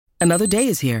Another day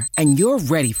is here, and you're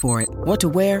ready for it. What to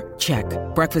wear? Check.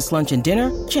 Breakfast, lunch, and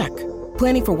dinner? Check.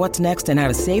 Planning for what's next and how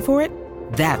to save for it?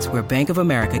 That's where Bank of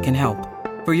America can help.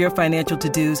 For your financial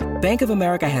to-dos, Bank of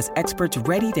America has experts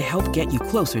ready to help get you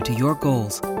closer to your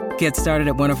goals. Get started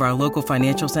at one of our local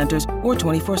financial centers or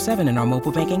 24/7 in our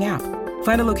mobile banking app.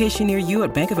 Find a location near you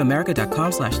at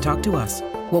bankofamerica.com/talktous.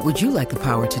 What would you like the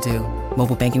power to do?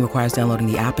 Mobile banking requires downloading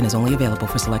the app and is only available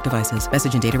for select devices.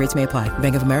 Message and data rates may apply.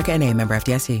 Bank of America N.A., member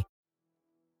FDIC.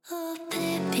 Oh,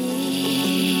 baby,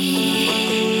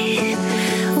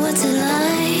 what's it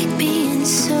like being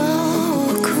so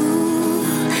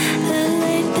cool?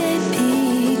 Hey,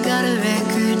 baby, got a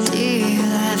record deal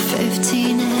at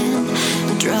 15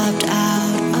 and dropped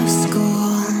out of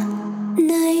school.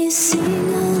 Now you sing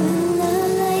along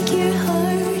like your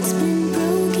heart's been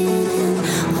broken, and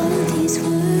all these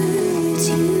words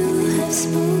you have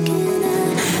spoken. I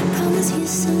promise you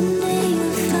someday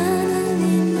you'll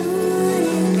finally know what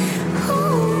it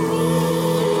all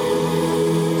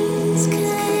means.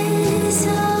 'Cause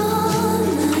all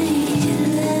my life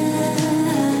you've had.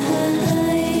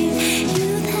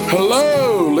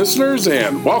 Hello, listeners,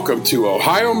 and welcome to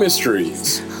Ohio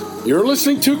Mysteries. You're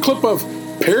listening to a clip of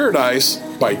Paradise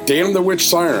by Damn the Witch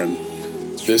Siren.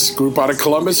 This group out of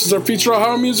Columbus is our featured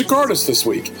Ohio music artist this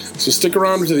week, so stick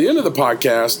around to the end of the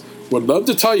podcast. Would love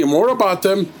to tell you more about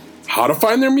them, how to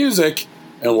find their music,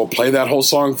 and we'll play that whole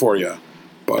song for you.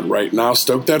 But right now,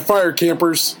 stoke that fire,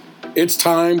 campers. It's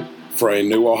time for a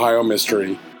new Ohio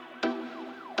Mystery.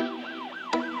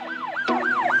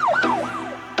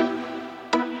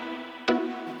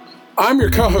 I'm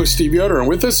your co-host, Steve Yoder, and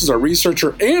with us is our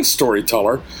researcher and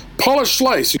storyteller, Paula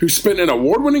Schleiss, who spent an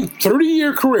award-winning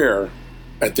 30-year career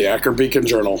at the Akron Beacon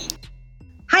Journal.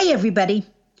 Hi, everybody.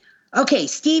 Okay,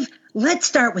 Steve, let's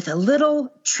start with a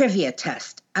little trivia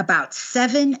test about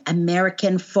 7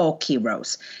 American folk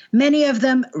heroes, many of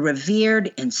them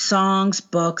revered in songs,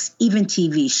 books, even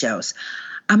TV shows.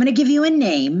 I'm going to give you a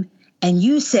name, and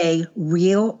you say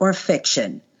real or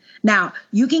fiction. Now,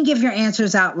 you can give your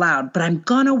answers out loud, but I'm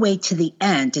going to wait to the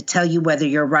end to tell you whether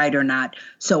you're right or not,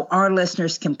 so our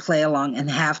listeners can play along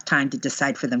and have time to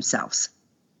decide for themselves.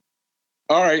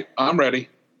 All right, I'm ready.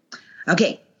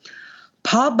 Okay.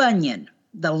 Paul Bunyan,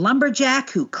 the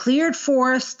lumberjack who cleared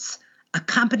forests,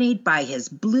 accompanied by his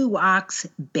blue ox,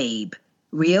 Babe.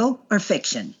 Real or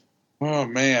fiction? Oh,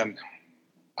 man.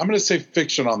 I'm going to say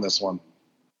fiction on this one.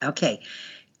 Okay.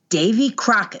 Davy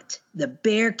Crockett, the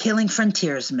bear-killing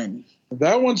frontiersman.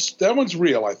 That one's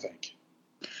real, I think.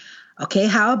 Okay,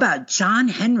 how about John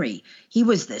Henry? He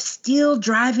was the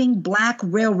steel-driving black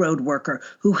railroad worker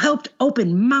who helped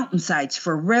open mountainsides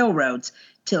for railroads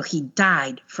till he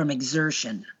died from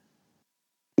exertion.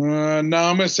 No, I'm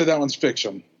going to say that one's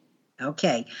fiction.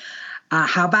 Okay.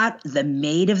 How about the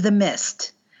Maid of the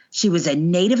Mist? She was a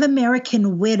Native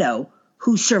American widow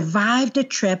who survived a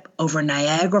trip over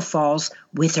Niagara Falls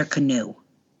with her canoe.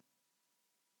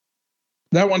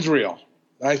 That one's real.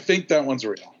 I think that one's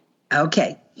real.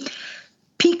 Okay.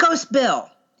 Pecos Bill.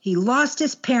 He lost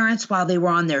his parents while they were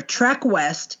on their trek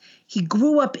west. He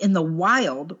grew up in the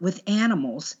wild with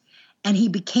animals, and he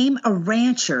became a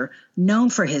rancher known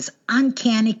for his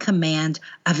uncanny command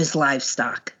of his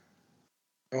livestock.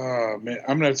 Oh, man.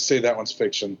 I'm going to say that one's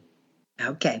fiction.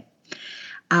 Okay.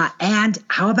 And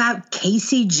how about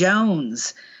Casey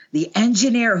Jones, the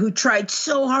engineer who tried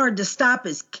so hard to stop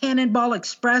his Cannonball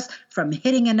Express from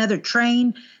hitting another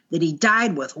train that he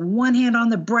died with one hand on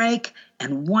the brake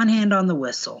and one hand on the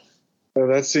whistle? Oh,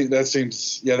 that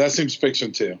seems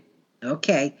fiction too.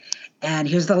 Okay. And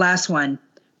here's the last one.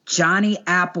 Johnny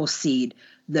Appleseed,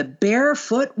 the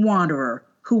barefoot wanderer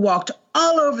who walked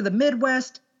all over the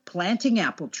Midwest planting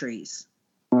apple trees.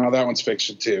 Oh, that one's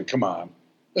fiction too. Come on.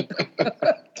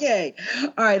 Okay.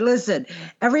 All right, listen.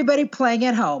 Everybody playing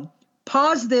at home,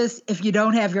 pause this if you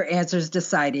don't have your answers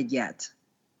decided yet.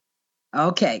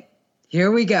 Okay, here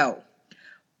we go.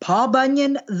 Paul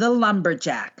Bunyan, the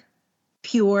lumberjack.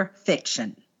 Pure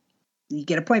fiction. You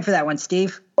get a point for that one,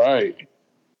 Steve. Right.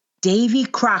 Davy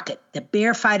Crockett, the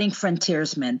bear-fighting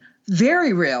frontiersman.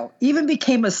 Very real. Even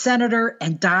became a senator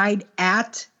and died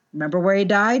at, remember where he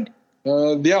died?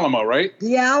 The Alamo, right?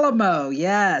 The Alamo,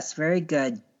 yes. Very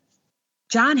good.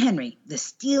 John Henry, the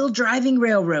steel-driving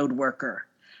railroad worker.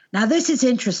 Now, this is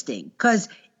interesting because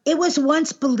it was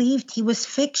once believed he was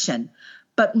fiction,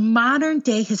 but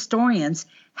modern-day historians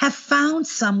have found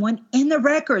someone in the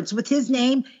records with his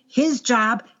name, his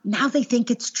job. Now they think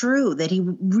it's true that he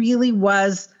really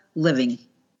was living.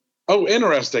 Oh,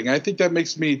 interesting. I think that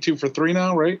makes me 2 for 3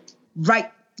 now, right?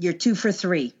 Right. You're 2 for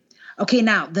 3. Okay,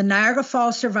 now, the Niagara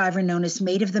Falls survivor known as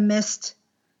Maid of the Mist,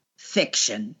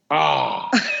 fiction. Ah.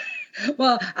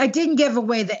 Well, I didn't give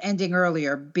away the ending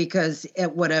earlier because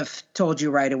it would have told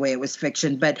you right away it was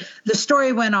fiction. But the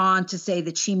story went on to say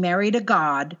that she married a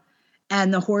god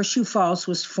and the horseshoe falls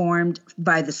was formed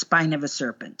by the spine of a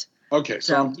serpent. Okay,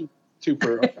 so I'm two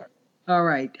per. Okay. All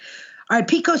right. All right.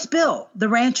 Pecos Bill, the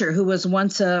rancher who was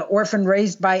once an orphan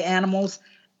raised by animals,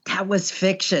 that was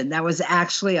fiction. That was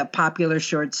actually a popular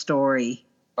short story.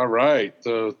 All right.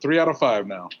 So 3 out of 5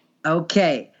 now.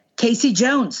 Okay. Casey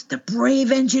Jones, the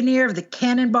brave engineer of the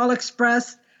Cannonball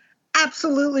Express.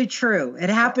 Absolutely true. It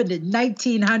happened in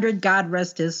 1900. God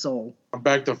rest his soul. I'm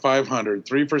back to 500.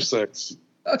 3 for 6.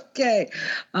 Okay.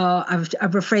 I'm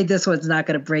afraid this one's not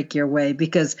going to break your way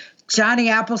because Johnny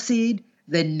Appleseed,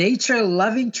 the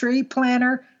nature-loving tree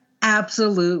planter,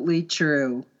 absolutely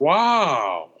true.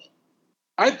 Wow.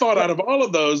 I thought out of all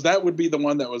of those, that would be the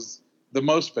one that was the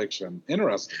most fiction.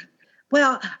 Interesting.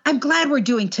 Well, I'm glad we're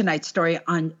doing tonight's story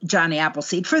on Johnny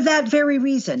Appleseed for that very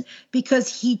reason,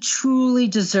 because he truly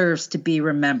deserves to be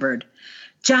remembered.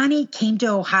 Johnny came to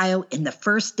Ohio in the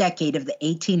first decade of the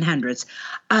 1800s,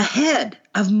 ahead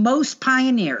of most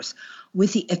pioneers,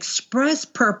 with the express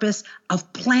purpose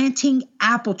of planting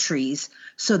apple trees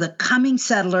so the coming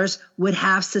settlers would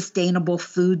have sustainable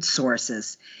food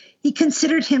sources. He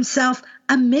considered himself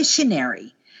a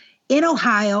missionary. In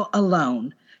Ohio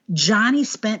alone, Johnny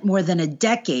spent more than a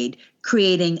decade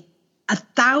creating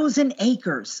 1,000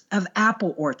 acres of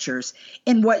apple orchards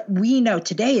in what we know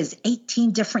today is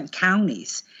 18 different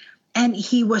counties. And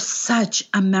he was such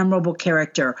a memorable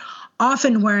character,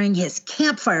 often wearing his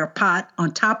campfire pot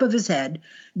on top of his head,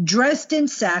 dressed in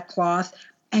sackcloth,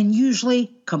 and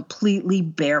usually completely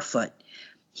barefoot.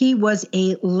 He was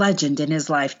a legend in his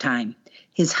lifetime.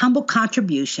 His humble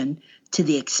contribution to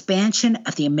the expansion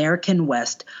of the American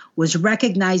West was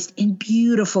recognized in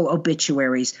beautiful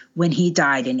obituaries when he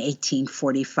died in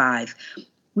 1845.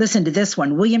 Listen to this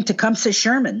one. William Tecumseh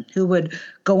Sherman, who would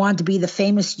go on to be the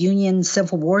famous Union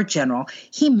Civil War general,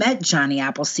 he met Johnny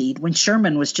Appleseed when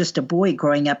Sherman was just a boy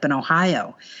growing up in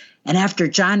Ohio. And after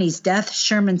Johnny's death,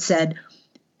 Sherman said,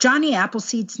 "Johnny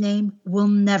Appleseed's name will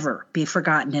never be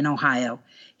forgotten in Ohio.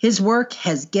 His work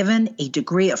has given a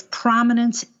degree of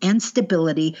prominence and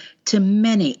stability to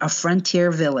many a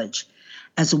frontier village.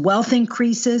 As wealth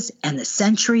increases and the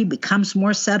century becomes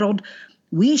more settled,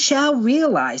 we shall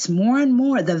realize more and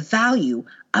more the value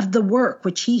of the work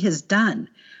which he has done.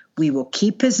 We will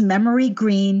keep his memory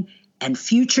green, and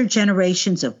future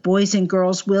generations of boys and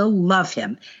girls will love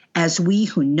him as we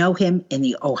who know him in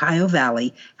the Ohio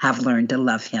Valley have learned to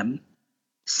love him."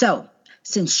 So,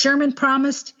 since Sherman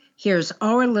promised, here's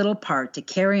our little part to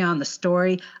carry on the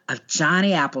story of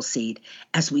Johnny Appleseed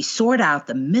as we sort out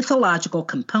the mythological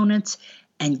components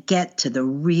and get to the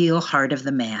real heart of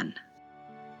the man.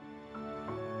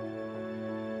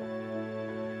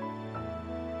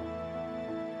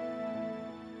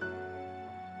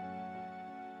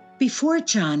 Before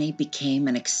Johnny became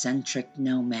an eccentric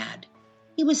nomad,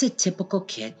 he was a typical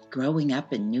kid growing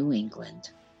up in New England.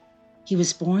 He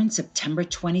was born September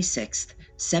 26,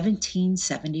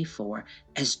 1774,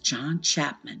 as John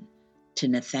Chapman to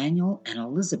Nathaniel and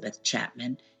Elizabeth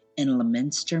Chapman in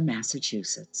Leominster,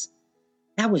 Massachusetts.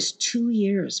 That was 2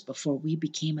 years before we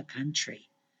became a country.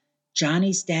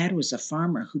 Johnny's dad was a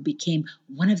farmer who became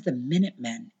one of the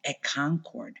Minutemen at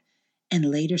Concord and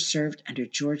later served under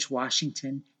George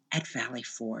Washington at Valley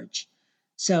Forge.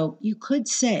 So you could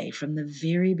say from the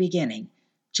very beginning,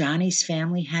 Johnny's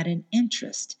family had an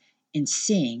interest in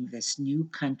seeing this new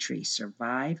country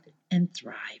survive and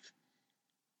thrive.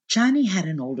 Johnny had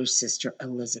an older sister,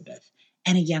 Elizabeth,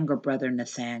 and a younger brother,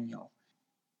 Nathaniel.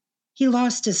 He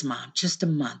lost his mom just a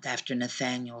month after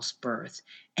Nathaniel's birth,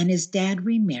 and his dad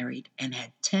remarried and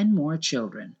had 10 more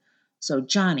children. So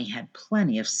Johnny had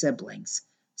plenty of siblings,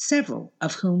 several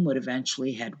of whom would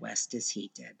eventually head west as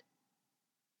he did.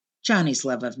 Johnny's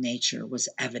love of nature was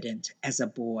evident as a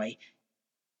boy.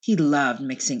 He loved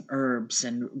mixing herbs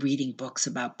and reading books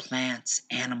about plants,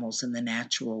 animals, and the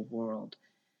natural world.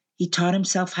 He taught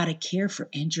himself how to care for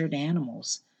injured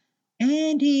animals,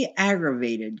 and he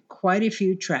aggravated quite a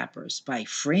few trappers by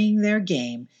freeing their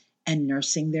game and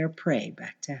nursing their prey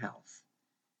back to health.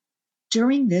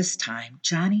 During this time,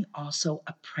 Johnny also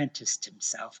apprenticed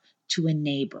himself to a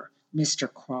neighbor,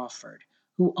 Mr. Crawford,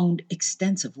 who owned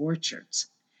extensive orchards.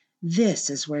 This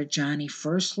is where Johnny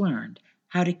first learned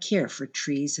how to care for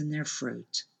trees and their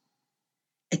fruit.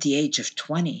 At the age of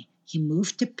 20, he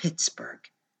moved to Pittsburgh.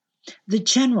 The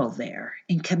general there,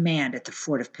 in command at the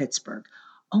Fort of Pittsburgh,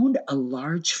 owned a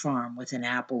large farm with an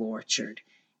apple orchard,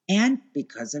 and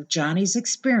because of Johnny's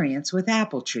experience with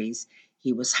apple trees,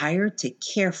 he was hired to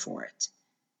care for it.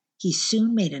 He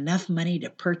soon made enough money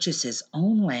to purchase his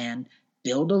own land,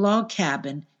 build a log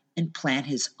cabin, and plant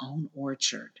his own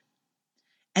orchard.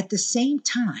 At the same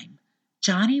time,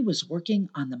 Johnny was working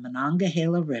on the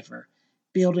Monongahela River,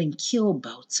 building keel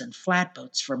boats and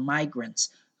flatboats for migrants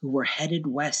who were headed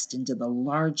west into the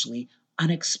largely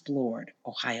unexplored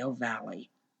Ohio Valley.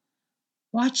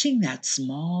 Watching that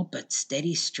small but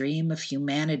steady stream of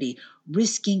humanity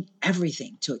risking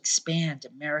everything to expand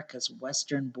America's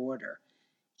western border,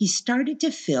 he started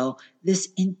to feel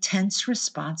this intense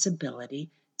responsibility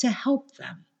to help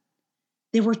them.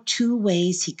 There were two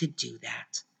ways he could do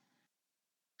that.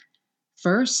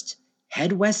 First,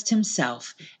 head west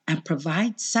himself and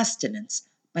provide sustenance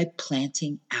by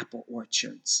planting apple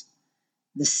orchards.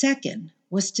 The second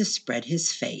was to spread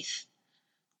his faith.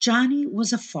 Johnny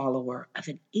was a follower of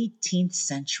an 18th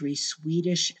century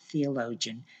Swedish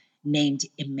theologian named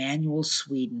Emanuel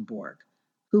Swedenborg,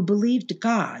 who believed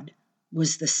God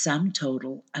was the sum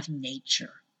total of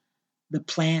nature. The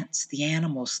plants, the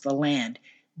animals, the land,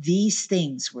 these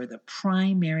things were the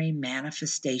primary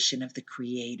manifestation of the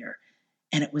Creator,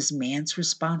 and it was man's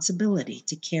responsibility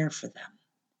to care for them.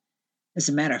 As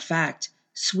a matter of fact,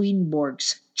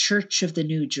 Swedenborg's Church of the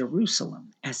New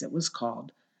Jerusalem, as it was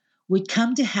called, would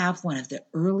come to have one of the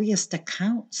earliest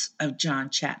accounts of John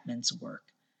Chapman's work.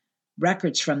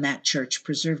 Records from that church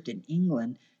preserved in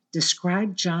England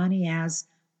describe Johnny as,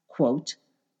 quote,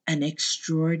 an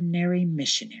extraordinary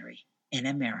missionary in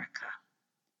America.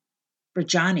 For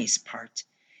Johnny's part,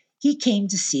 he came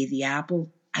to see the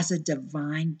apple as a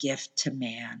divine gift to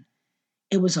man.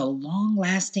 It was a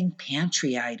long-lasting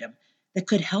pantry item that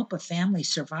could help a family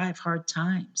survive hard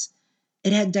times.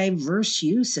 It had diverse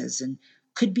uses and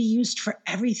could be used for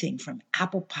everything from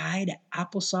apple pie to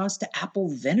applesauce to apple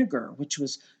vinegar, which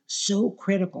was so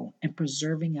critical in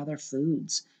preserving other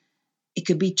foods. It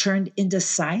could be turned into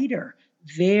cider,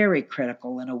 very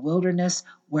critical in a wilderness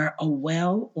where a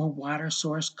well or water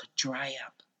source could dry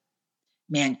up.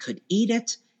 Man could eat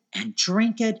it and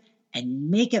drink it and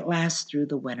make it last through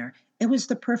the winter. It was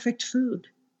the perfect food.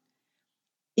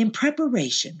 In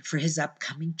preparation for his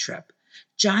upcoming trip,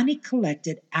 Johnny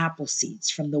collected apple seeds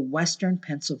from the western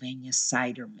Pennsylvania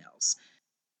cider mills.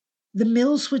 The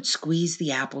mills would squeeze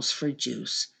the apples for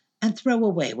juice and throw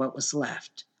away what was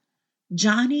left.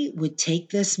 Johnny would take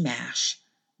this mash,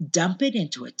 dump it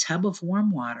into a tub of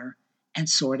warm water, and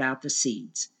sort out the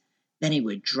seeds. Then he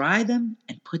would dry them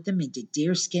and put them into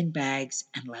deerskin bags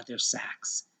and leather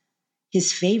sacks.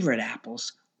 His favorite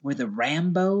apples were the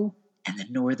Rambo and the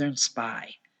Northern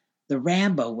Spy. The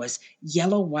Rambo was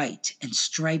yellow-white and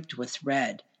striped with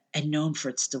red and known for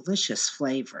its delicious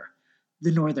flavor.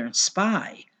 The Northern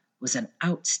Spy was an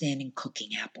outstanding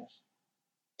cooking apple.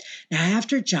 Now,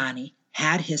 after Johnny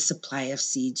had his supply of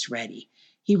seeds ready,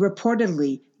 he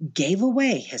reportedly gave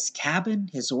away his cabin,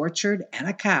 his orchard, and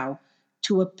a cow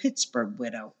to a Pittsburgh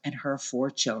widow and her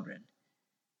 4 children.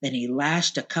 Then he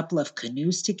lashed a couple of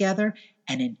canoes together,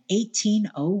 and in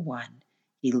 1801,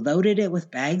 he loaded it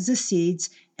with bags of seeds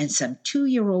and some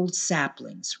 2-year-old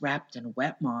saplings wrapped in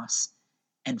wet moss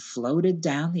and floated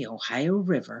down the Ohio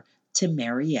River to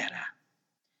Marietta.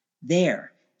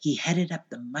 There, he headed up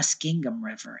the Muskingum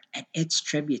River and its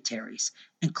tributaries,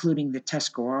 including the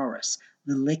Tuscaroras,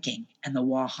 the Licking, and the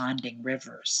Walhonding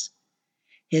rivers.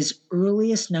 His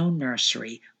earliest known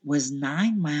nursery was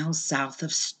 9 miles south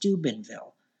of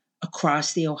Steubenville,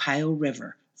 across the Ohio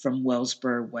River from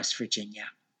Wellsburg, West Virginia.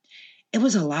 It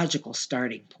was a logical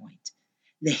starting point.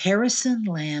 The Harrison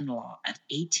Land Law of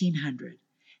 1800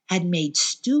 had made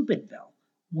Steubenville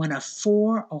one of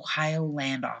 4 Ohio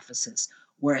land offices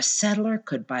where a settler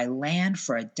could buy land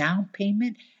for a down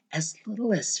payment as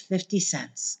little as 50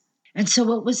 cents. And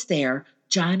so it was there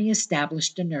Johnny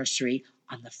established a nursery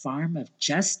on the farm of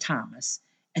Jess Thomas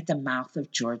at the mouth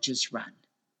of George's Run.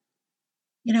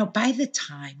 By the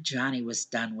time Johnny was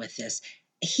done with this,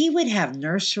 he would have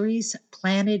nurseries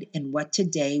planted in what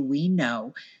today we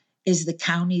know is the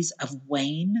counties of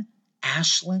Wayne,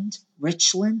 Ashland,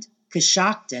 Richland,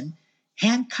 Coshocton,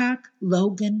 Hancock,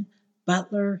 Logan,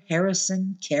 Butler,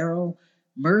 Harrison, Carroll,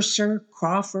 Mercer,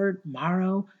 Crawford,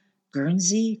 Morrow,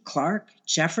 Guernsey, Clark,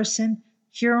 Jefferson,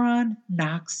 Huron,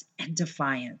 Knox, and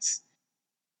Defiance.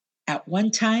 At one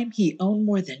time, he owned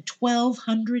more than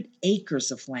 1,200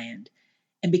 acres of land,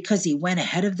 and because he went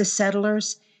ahead of the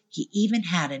settlers, he even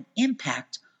had an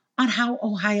impact on how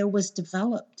Ohio was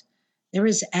developed. There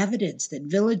is evidence that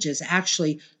villages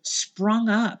actually sprung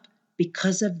up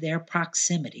because of their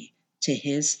proximity to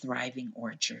his thriving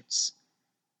orchards.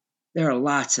 There are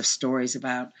lots of stories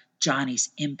about Johnny's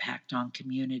impact on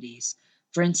communities.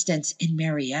 For instance, in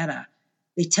Marietta,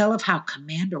 They tell of how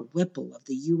Commander Whipple of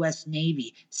the U.S.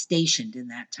 Navy stationed in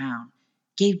that town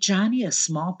gave Johnny a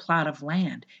small plot of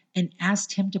land and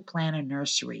asked him to plant a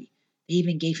nursery. They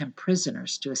even gave him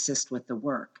prisoners to assist with the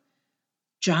work.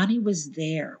 Johnny was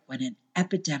there when an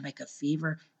epidemic of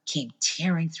fever came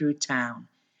tearing through town,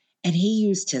 and he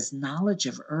used his knowledge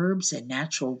of herbs and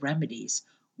natural remedies,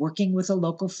 working with a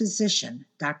local physician,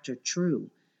 Dr. True,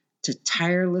 to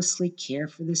tirelessly care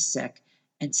for the sick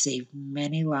and save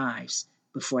many lives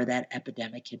before that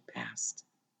epidemic had passed.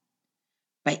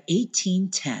 By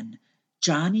 1810,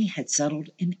 Johnny had settled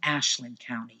in Ashland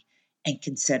County and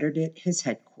considered it his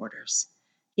headquarters.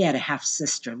 He had a half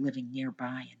sister living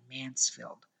nearby in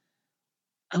Mansfield.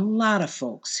 A lot of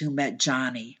folks who met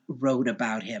Johnny wrote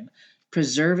about him,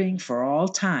 preserving for all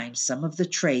time some of the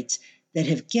traits that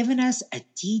have given us a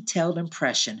detailed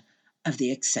impression of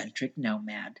the eccentric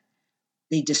nomad.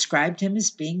 They described him as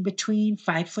being between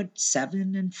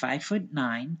 5'7" and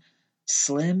 5'9",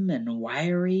 slim and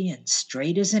wiry and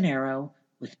straight as an arrow,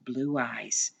 with blue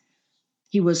eyes.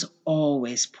 He was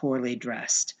always poorly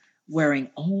dressed, wearing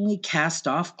only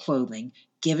cast-off clothing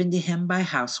given to him by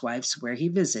housewives where he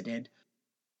visited,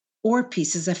 or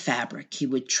pieces of fabric he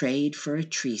would trade for a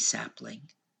tree sapling.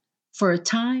 For a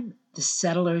time, the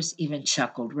settlers even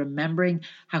chuckled, remembering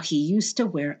how he used to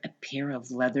wear a pair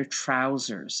of leather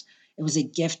trousers. It was a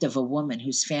gift of a woman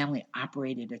whose family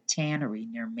operated a tannery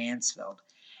near Mansfield,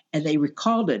 and they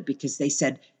recalled it because they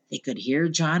said they could hear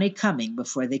Johnny coming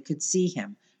before they could see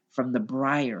him from the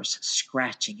briars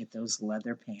scratching at those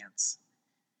leather pants.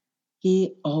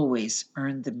 He always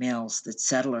earned the meals that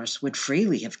settlers would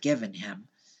freely have given him.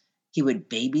 He would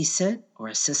babysit or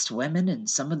assist women in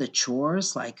some of the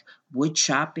chores like wood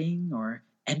chopping or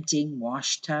emptying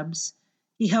wash tubs.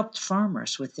 He helped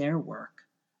farmers with their work.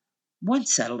 One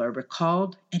settler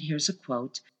recalled, and here's a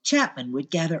quote, Chapman would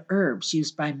gather herbs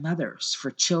used by mothers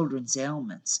for children's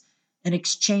ailments and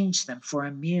exchange them for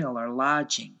a meal or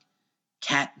lodging.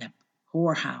 Catnip,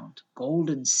 horehound,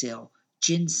 golden seal,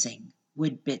 ginseng,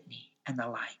 wood bitney, and the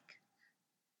like.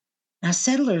 Now,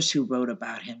 settlers who wrote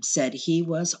about him said he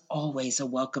was always a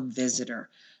welcome visitor,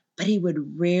 but he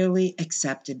would rarely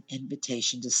accept an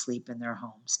invitation to sleep in their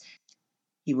homes.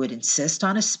 He would insist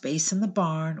on a space in the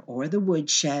barn or the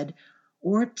woodshed,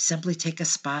 or simply take a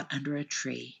spot under a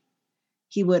tree.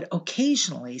 He would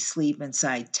occasionally sleep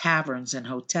inside taverns and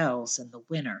hotels in the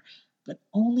winter, but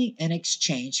only in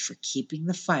exchange for keeping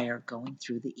the fire going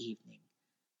through the evening.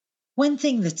 One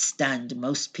thing that stunned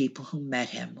most people who met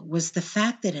him was the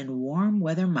fact that in warm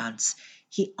weather months,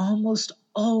 he almost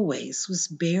always was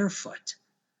barefoot.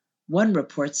 One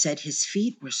report said his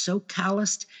feet were so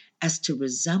calloused as to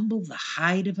resemble the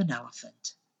hide of an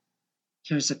elephant.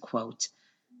 Here's a quote.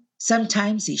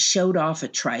 Sometimes he showed off a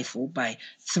trifle by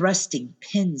thrusting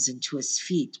pins into his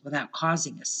feet without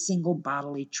causing a single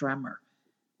bodily tremor.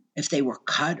 If they were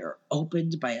cut or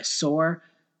opened by a sore,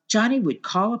 Johnny would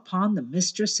call upon the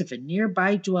mistress of a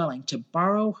nearby dwelling to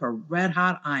borrow her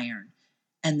red-hot iron,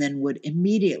 and then would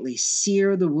immediately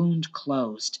sear the wound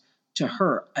closed, to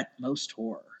her utmost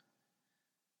horror.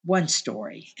 One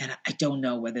story, and I don't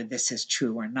know whether this is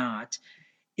true or not,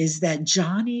 is that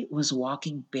Johnny was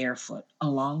walking barefoot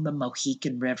along the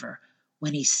Mohican River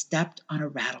when he stepped on a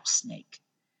rattlesnake.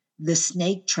 The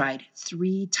snake tried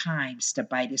 3 times to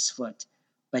bite his foot,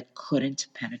 but couldn't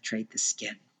penetrate the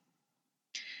skin.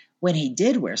 When he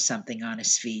did wear something on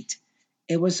his feet,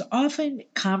 it was often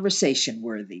conversation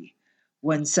worthy.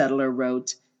 One settler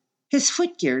wrote, his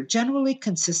footgear generally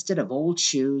consisted of old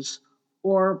shoes,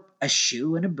 or a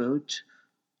shoe and a boot,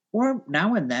 or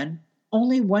now and then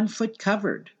only one foot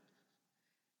covered.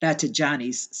 Now, to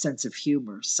Johnny's sense of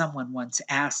humor, someone once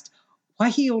asked why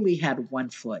he only had one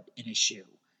foot in a shoe,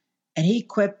 and he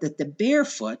quipped that the bare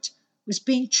foot was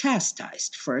being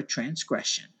chastised for a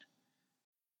transgression.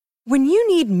 When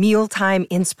you need mealtime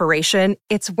inspiration,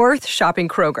 it's worth shopping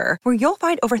Kroger, where you'll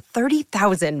find over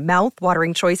 30,000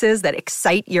 mouth-watering choices that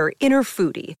excite your inner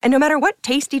foodie. And no matter what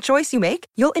tasty choice you make,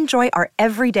 you'll enjoy our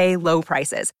everyday low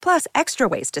prices, plus extra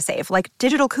ways to save, like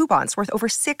digital coupons worth over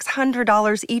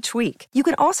 $600 each week. You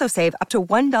can also save up to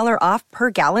 $1 off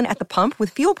per gallon at the pump with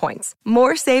fuel points.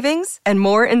 More savings and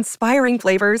more inspiring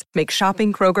flavors make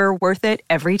shopping Kroger worth it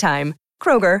every time.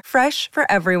 Kroger, fresh for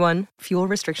everyone. Fuel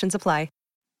restrictions apply.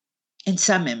 In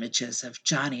some images of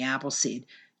Johnny Appleseed,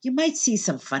 you might see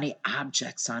some funny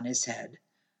objects on his head.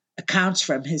 Accounts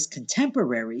from his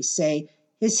contemporaries say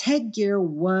his headgear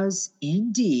was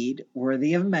indeed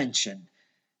worthy of mention.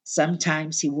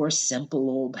 Sometimes he wore simple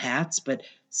old hats, but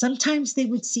sometimes they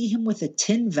would see him with a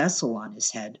tin vessel on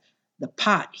his head, the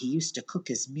pot he used to cook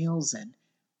his meals in.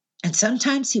 And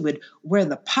sometimes he would wear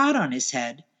the pot on his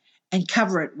head and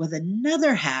cover it with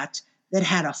another hat that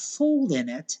had a fold in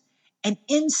it, and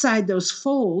inside those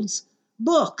folds,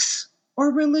 books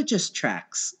or religious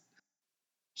tracts.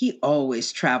 He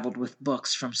always traveled with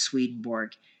books from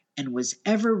Swedenborg and was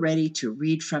ever ready to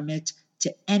read from it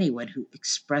to anyone who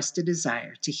expressed a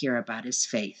desire to hear about his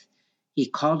faith. He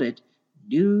called it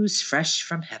news fresh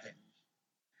from heaven.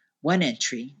 One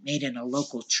entry, made in a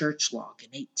local church log in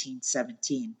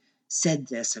 1817, said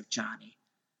this of Johnny: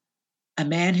 "A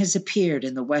man has appeared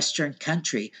in the Western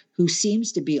country who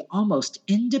seems to be almost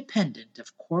independent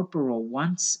of corporal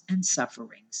wants and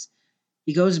sufferings.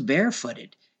 He goes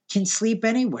barefooted, can sleep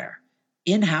anywhere,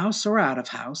 in house or out of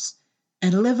house,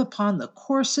 and live upon the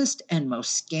coarsest and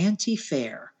most scanty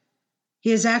fare. He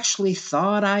has actually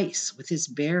thawed ice with his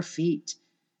bare feet.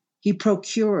 He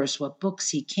procures what books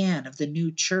he can of the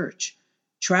new church,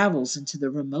 travels into the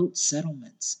remote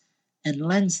settlements, and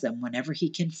lends them whenever he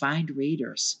can find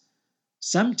readers.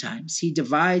 Sometimes he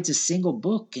divides a single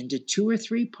book into 2 or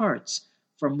 3 parts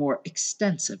for more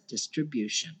extensive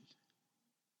distribution."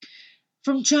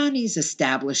 From Johnny's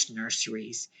established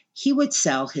nurseries, he would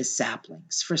sell his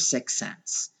saplings for 6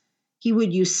 cents. He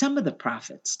would use some of the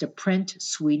profits to print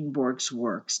Swedenborg's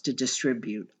works to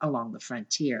distribute along the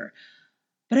frontier.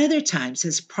 But other times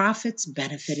his profits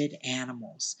benefited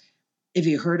animals. If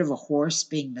he heard of a horse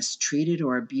being mistreated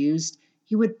or abused,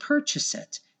 he would purchase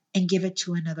it and give it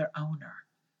to another owner.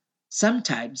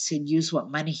 Sometimes he'd use what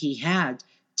money he had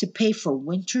to pay for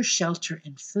winter shelter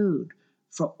and food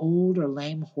for old or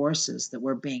lame horses that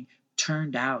were being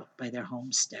turned out by their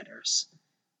homesteaders.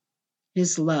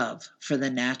 His love for the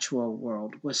natural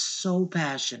world was so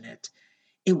passionate,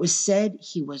 it was said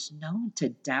he was known to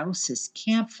douse his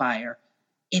campfire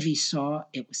if he saw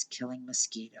it was killing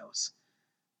mosquitoes.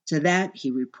 To that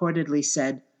he reportedly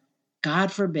said,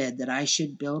 "God forbid that I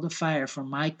should build a fire for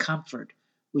my comfort,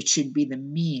 which should be the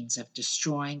means of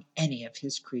destroying any of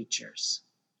his creatures."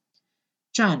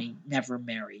 Johnny never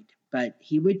married, but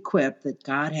he would quip that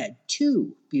God had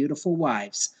 2 beautiful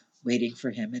wives waiting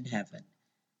for him in heaven.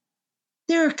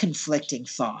 There are conflicting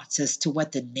thoughts as to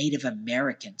what the Native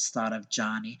Americans thought of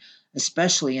Johnny,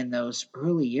 especially in those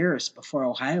early years before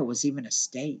Ohio was even a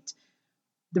state.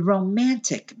 The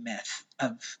romantic myth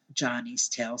of Johnny's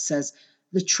tale says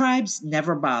the tribes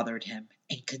never bothered him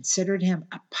and considered him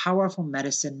a powerful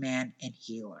medicine man and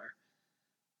healer.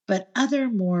 But other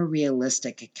more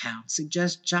realistic accounts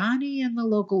suggest Johnny and the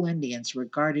local Indians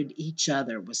regarded each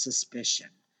other with suspicion.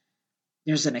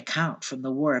 There's an account from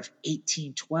the War of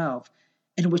 1812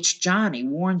 in which Johnny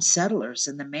warned settlers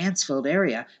in the Mansfield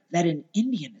area that an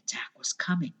Indian attack was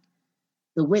coming.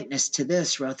 The witness to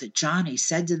this wrote that Johnny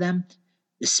said to them,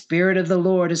 "The Spirit of the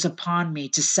Lord is upon me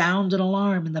to sound an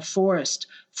alarm in the forest,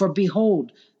 for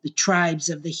behold, the tribes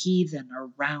of the heathen are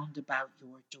round about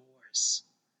your doors."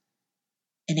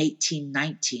 In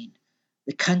 1819,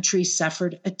 the country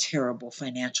suffered a terrible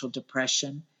financial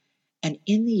depression, and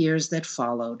in the years that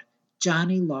followed,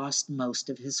 Johnny lost most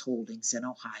of his holdings in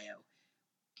Ohio.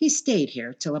 He stayed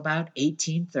here till about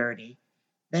 1830,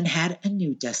 then had a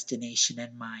new destination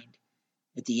in mind.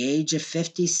 At the age of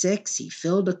 56, he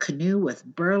filled a canoe with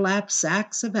burlap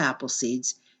sacks of apple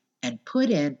seeds and put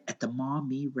in at the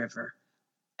Maumee River.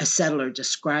 A settler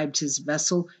described his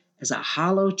vessel as a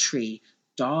hollow tree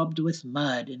daubed with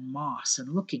mud and moss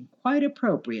and looking quite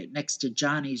appropriate next to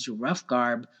Johnny's rough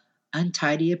garb,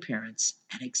 untidy appearance,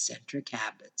 and eccentric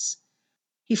habits.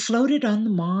 He floated on the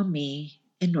Maumee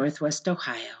in northwest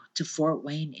Ohio to Fort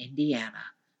Wayne, Indiana,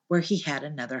 where he had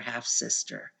another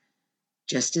half-sister.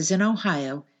 Just as in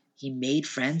Ohio, he made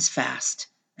friends fast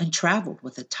and traveled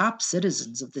with the top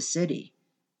citizens of the city.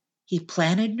 He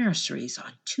planted nurseries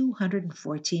on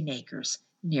 214 acres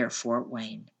near Fort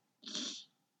Wayne.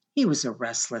 He was a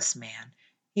restless man.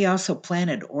 He also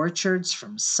planted orchards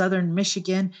from southern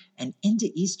Michigan and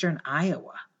into eastern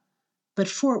Iowa. But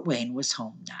Fort Wayne was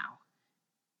home now.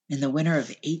 In the winter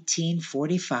of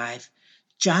 1845,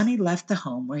 Johnny left the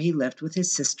home where he lived with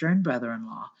his sister and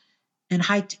brother-in-law and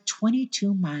hiked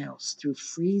 22 miles through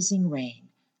freezing rain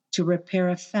to repair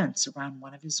a fence around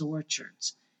one of his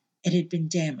orchards. It had been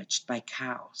damaged by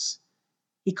cows.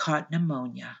 He caught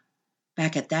pneumonia.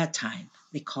 Back at that time,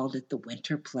 they called it the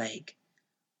winter plague.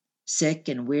 Sick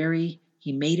and weary,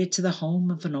 he made it to the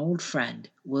home of an old friend,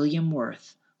 William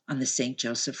Worth, on the St.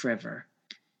 Joseph River.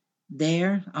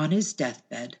 There, on his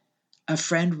deathbed, a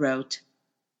friend wrote,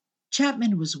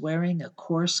 "Chapman was wearing a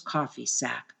coarse coffee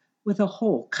sack with a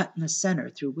hole cut in the center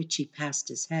through which he passed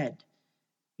his head.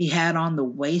 He had on the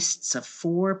waists of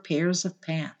 4 pairs of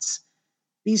pants.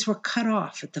 These were cut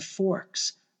off at the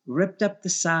forks, ripped up the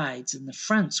sides, and the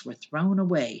fronts were thrown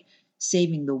away,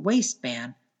 saving the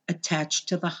waistband, attached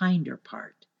to the hinder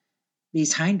part.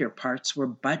 These hinder parts were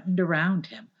buttoned around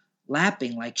him,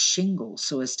 lapping like shingles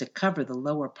so as to cover the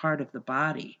lower part of the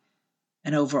body,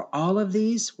 and over all of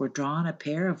these were drawn a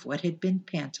pair of what had been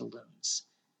pantaloons.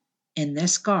 In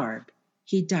this garb,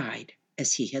 he died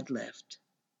as he had lived.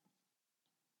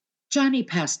 Johnny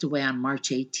passed away on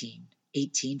March 18,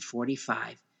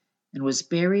 1845, and was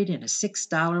buried in a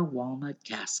 $6 walnut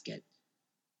casket.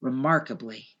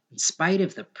 Remarkably, in spite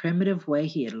of the primitive way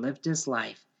he had lived his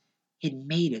life, he had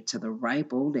made it to the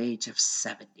ripe old age of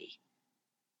 70.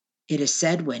 It is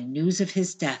said when news of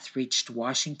his death reached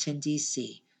Washington,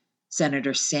 D.C.,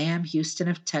 Senator Sam Houston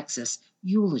of Texas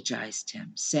eulogized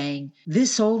him, saying,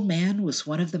 "This old man was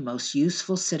one of the most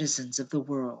useful citizens of the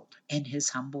world in his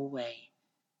humble way.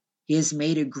 He has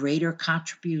made a greater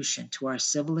contribution to our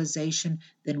civilization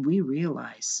than we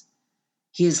realize.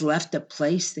 He has left a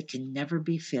place that can never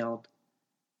be filled.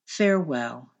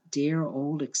 Farewell, dear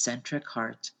old eccentric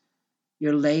heart.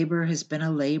 Your labor has been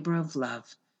a labor of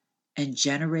love, and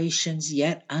generations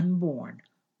yet unborn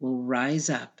will rise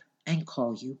up and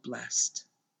call you blessed."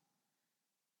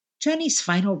 Johnny's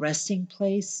final resting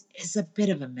place is a bit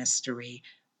of a mystery.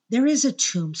 There is a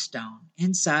tombstone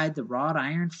inside the wrought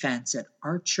iron fence at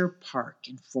Archer Park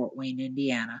in Fort Wayne,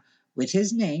 Indiana, with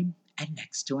his name and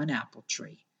next to an apple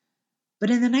tree. But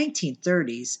in the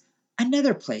 1930s,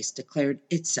 another place declared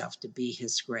itself to be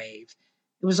his grave.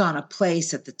 It was on a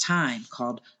place at the time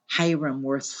called Hiram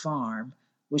Worth Farm,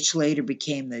 which later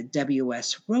became the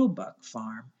W.S. Roebuck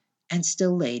Farm, and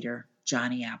still later,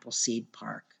 Johnny Appleseed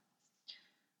Park.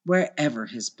 Wherever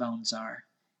his bones are,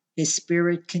 his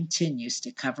spirit continues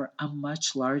to cover a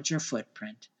much larger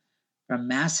footprint. From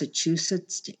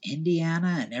Massachusetts to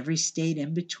Indiana and every state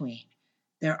in between,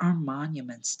 there are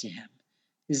monuments to him.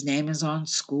 His name is on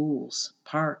schools,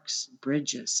 parks,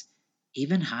 bridges,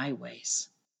 even highways.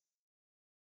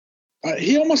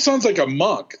 He almost sounds like a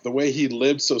monk, the way he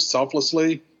lived so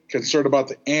selflessly, concerned about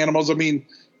the animals. I mean,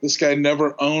 this guy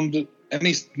never owned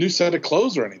any new set of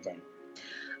clothes or anything.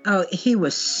 Oh, he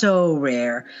was so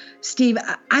rare. Steve,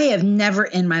 I have never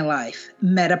in my life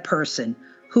met a person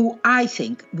who I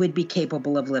think would be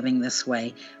capable of living this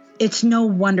way. It's no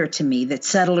wonder to me that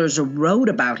settlers wrote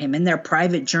about him in their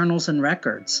private journals and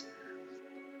records.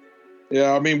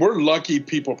 Yeah, I mean, we're lucky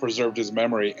people preserved his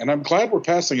memory, and I'm glad we're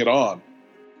passing it on.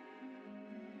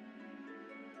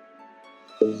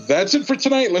 That's it for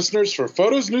tonight, listeners. For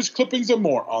photos, news, clippings, and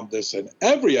more on this and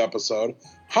every episode,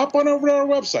 hop on over to our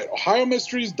website,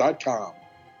 ohiomysteries.com.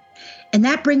 And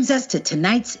that brings us to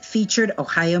tonight's featured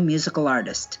Ohio musical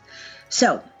artist.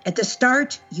 So, at the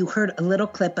start, you heard a little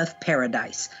clip of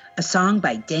Paradise, a song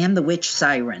by Damn the Witch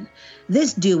Siren.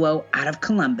 This duo out of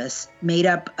Columbus, made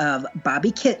up of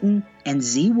Bobby Kitten and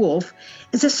Z Wolf,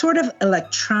 is a sort of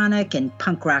electronic and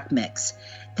punk rock mix.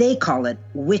 They call it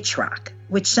witch rock,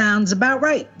 which sounds about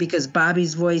right because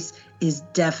Bobby's voice is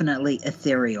definitely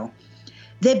ethereal.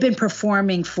 They've been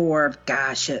performing for,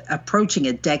 approaching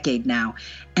a decade now,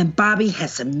 and Bobby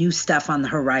has some new stuff on the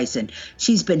horizon.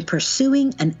 She's been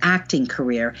pursuing an acting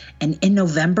career, and in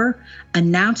November,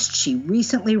 announced she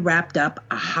recently wrapped up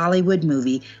a Hollywood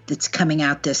movie that's coming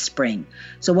out this spring.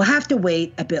 So we'll have to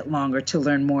wait a bit longer to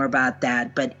learn more about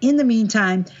that, but in the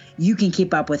meantime, you can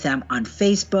keep up with them on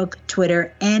Facebook,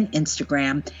 Twitter, and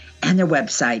Instagram, and their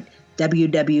website,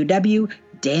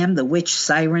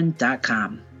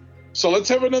 www.damnthewitchsiren.com. So let's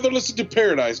have another listen to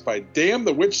Paradise by Damn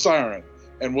the Witch Siren.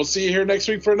 And we'll see you here next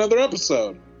week for another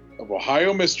episode of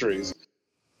Ohio Mysteries.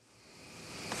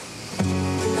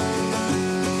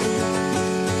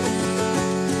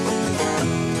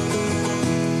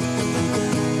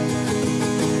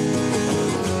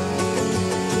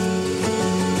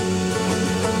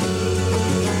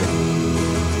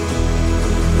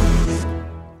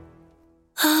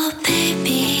 Oh, baby.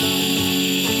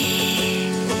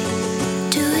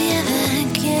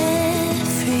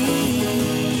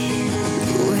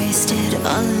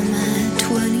 All of my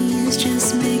 20s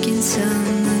just making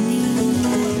some money.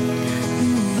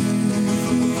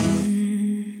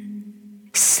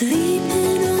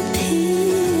 Sleeping on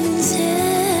pins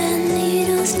and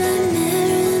needles,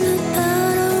 nightmaring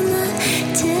about all my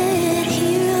dead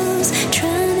heroes,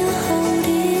 trying to hold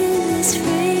in this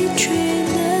freight train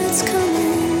that's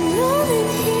coming rolling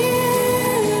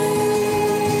here.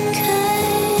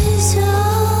 'Cause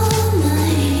all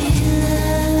my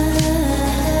love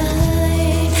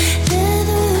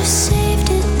never saved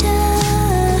a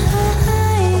dime.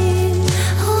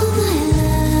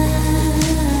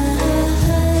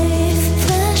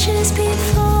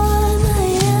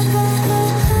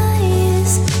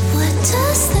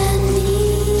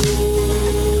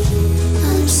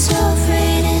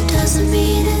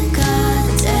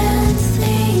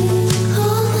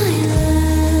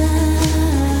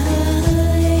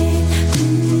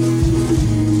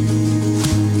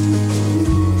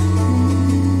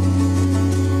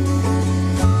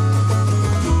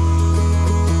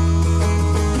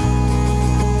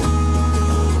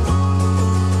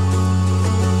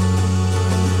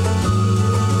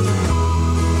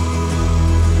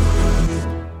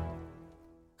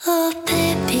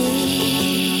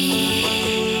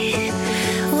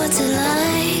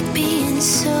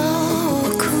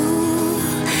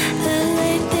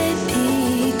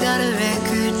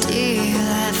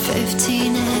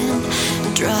 15 and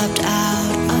dropped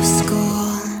out of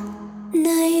school.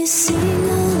 Now you sing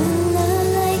all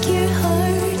alone like your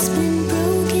heart's been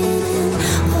broken, and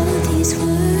all these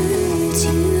words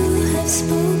you have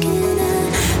spoken,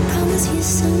 I promise you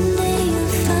someday you'll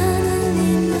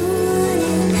finally know what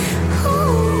it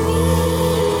all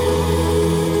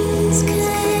means.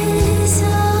 'Cause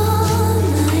all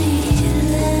my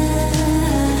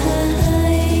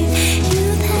life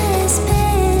youth has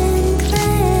been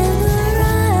glamorized.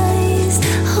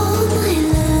 All my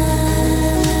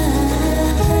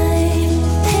life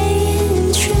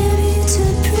paying tribute to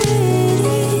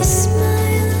pretty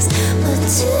smiles. What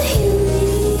do you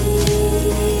mean?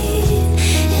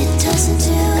 It doesn't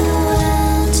do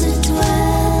well to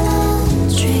dwell on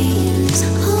dreams.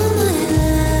 All my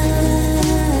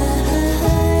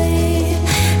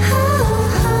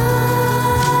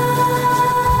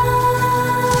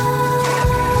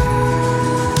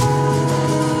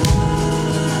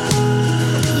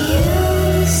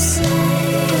You say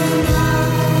you know,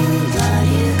 but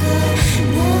you could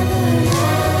never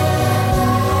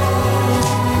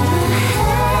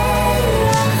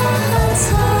It's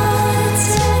hard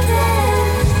to get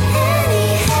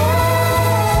anyhow.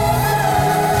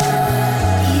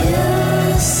 You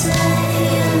say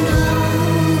you know,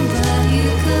 but you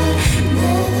could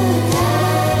never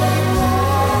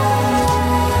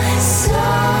So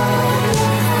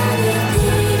many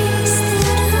things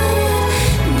that I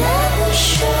never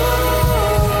show.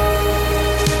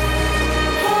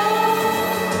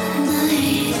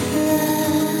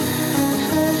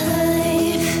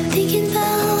 Thinking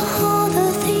about all the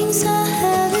things I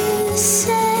haven't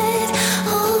said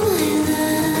all my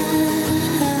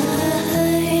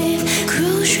life.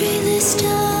 Grocery list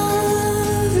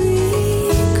of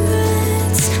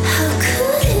regrets. How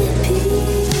could it be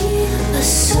a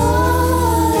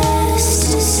source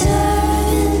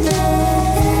deserving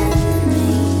than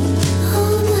me?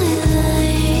 All my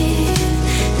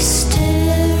life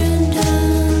staring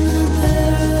down the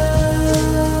barrel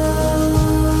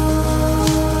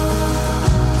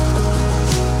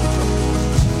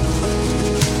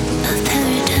of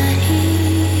paradise.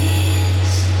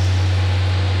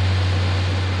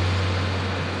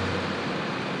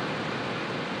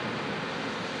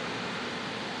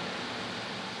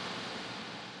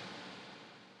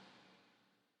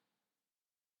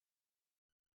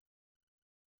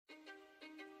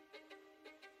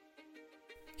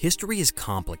 History is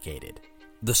complicated.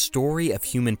 The story of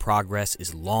human progress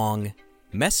is long,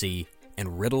 messy,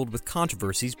 and riddled with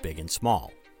controversies big and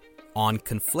small. On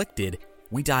Conflicted,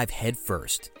 we dive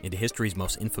headfirst into history's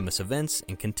most infamous events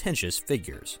and contentious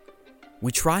figures.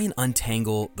 We try and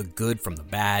untangle the good from the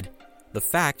bad, the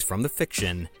fact from the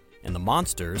fiction, and the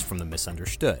monsters from the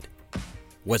misunderstood.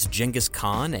 Was Genghis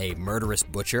Khan a murderous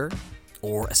butcher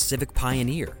or a civic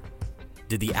pioneer?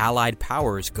 Did the Allied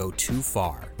powers go too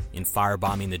far in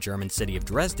firebombing the German city of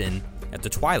Dresden at the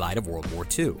twilight of World War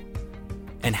II?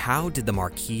 And how did the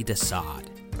Marquis de Sade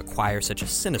acquire such a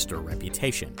sinister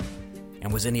reputation?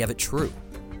 And was any of it true?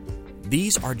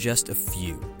 These are just a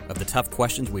few of the tough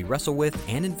questions we wrestle with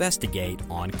and investigate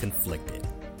on Conflicted.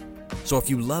 So if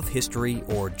you love history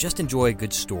or just enjoy a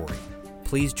good story,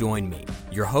 please join me,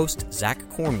 your host, Zach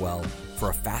Cornwell, for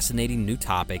a fascinating new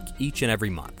topic each and every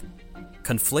month.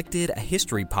 Conflicted, a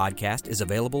history podcast, is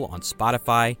available on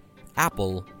Spotify,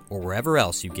 Apple, or wherever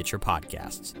else you get your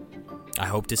podcasts. I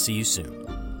hope to see you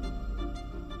soon.